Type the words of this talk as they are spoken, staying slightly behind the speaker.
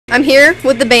I'm here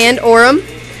with the band Orem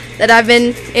that I've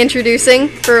been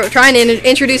trying to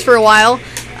introduce for a while.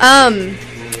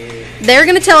 They're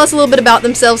gonna tell us a little bit about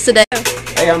themselves today.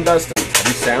 Hey, I'm Dustin. I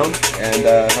do sound and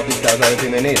help these guys out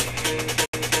everything they need.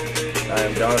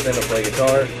 I'm Jonathan. I play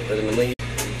guitar, rhythm and lead.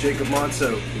 Jacob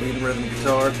Monso, lead and rhythm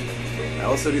guitar. I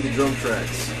also do the drum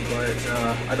tracks, but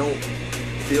I don't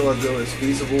feel as though it's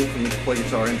feasible for me to play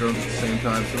guitar and drums at the same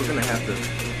time. So we're gonna have to,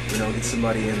 get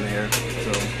somebody in there.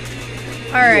 So,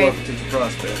 all right. Potential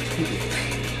prospect.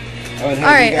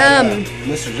 Alright,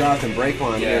 Mr. Jonathan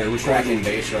Breakline here. We're cracking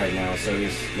bass right now, so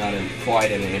he's not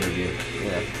quite in the interview.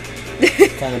 Yeah,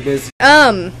 kind of busy.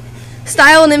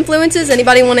 Style and influences.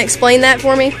 Anybody want to explain that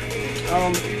for me?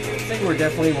 I think we're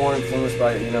definitely more influenced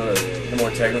by the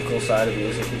more technical side of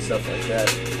music and stuff like that.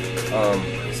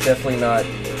 It's definitely not,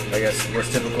 I guess, what's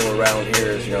typical around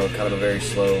here is kind of a very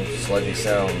slow, sludgy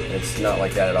sound. It's not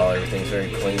like that at all. Everything's very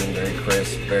clean, very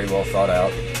crisp, very well thought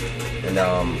out, and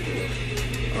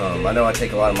I know I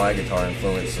take a lot of my guitar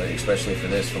influence, especially for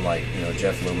this, from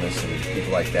Jeff Loomis and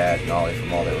people like that, and Ollie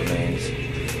from All That Remains.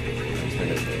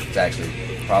 It's actually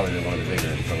probably one of the bigger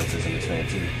influences in this band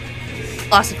too.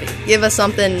 Philosophy. Give us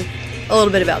something, a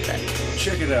little bit about that.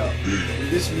 Check it out.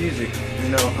 This music,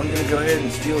 I'm gonna go ahead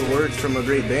and steal words from a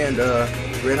great band,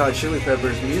 Red Hot Chili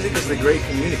Peppers. Music is the great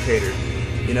communicator.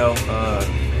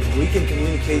 We can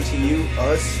communicate to you,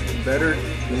 us, better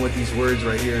than what these words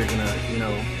right here are gonna,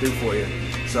 do for you.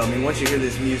 So once you hear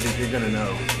this music, you're gonna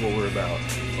know what we're about.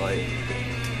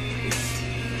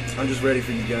 I'm just ready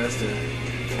for you guys to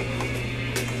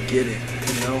get it,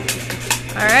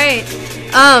 All right.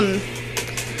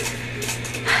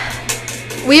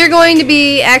 We are going to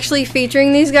be actually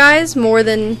featuring these guys more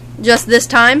than just this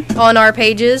time on our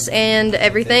pages and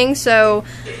everything. So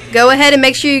go ahead and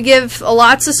make sure you give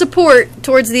lots of support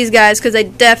towards these guys because they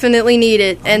definitely need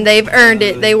it and they've earned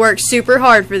it. They worked super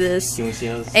hard for this.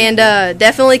 And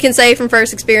definitely can say from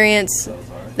first experience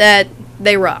that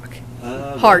they rock.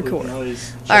 Hardcore.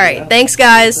 Alright, thanks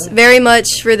guys very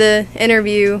much for the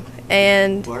interview,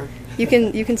 and you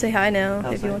can say hi now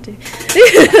if you want to.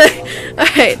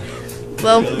 Alright.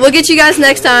 Well, we'll get you guys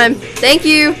next time. Thank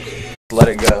you. Let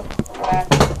it go.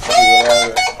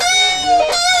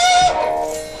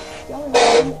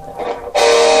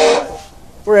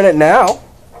 We're in it now.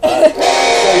 So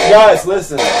you guys,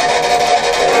 listen.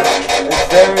 It's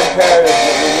very imperative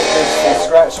that we get this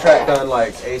scratch track done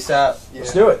ASAP. Yeah.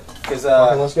 Let's do it. Because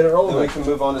let's get it rolling. Then we can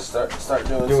move on to start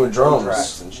doing drums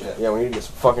tracks and shit. Yeah, we need to get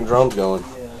some fucking drums going.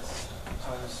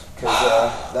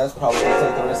 Because that's probably going to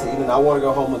take the rest of the evening. I want to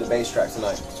go home with the bass track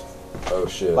tonight. Oh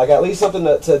shit. At least something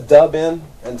to dub in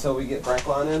until we get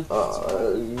Breakline in.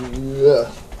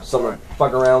 Yeah. Something to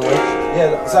fuck around with.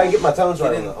 Yeah, so I can get my tones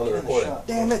right on the recording.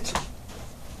 Damn it.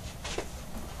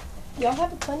 Y'all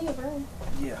have plenty of room.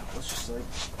 Yeah, let's just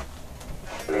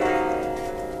we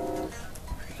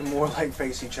can more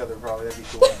face each other probably. That'd be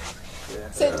cool. Yeah.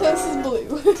 Santos is blue.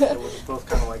 Yeah, we're both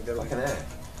kind of like that. Fucking ass.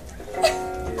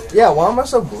 Yeah, why am I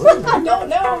so blue? I don't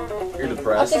know. You're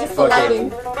depressed. I think it's the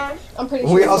lighting. I'm pretty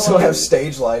sure. We also have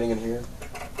stage lighting in here.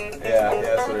 Yeah,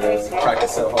 that's what it is.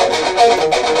 Practice so hard.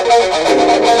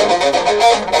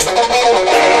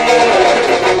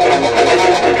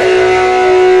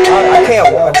 I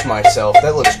can't watch myself.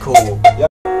 That looks cool.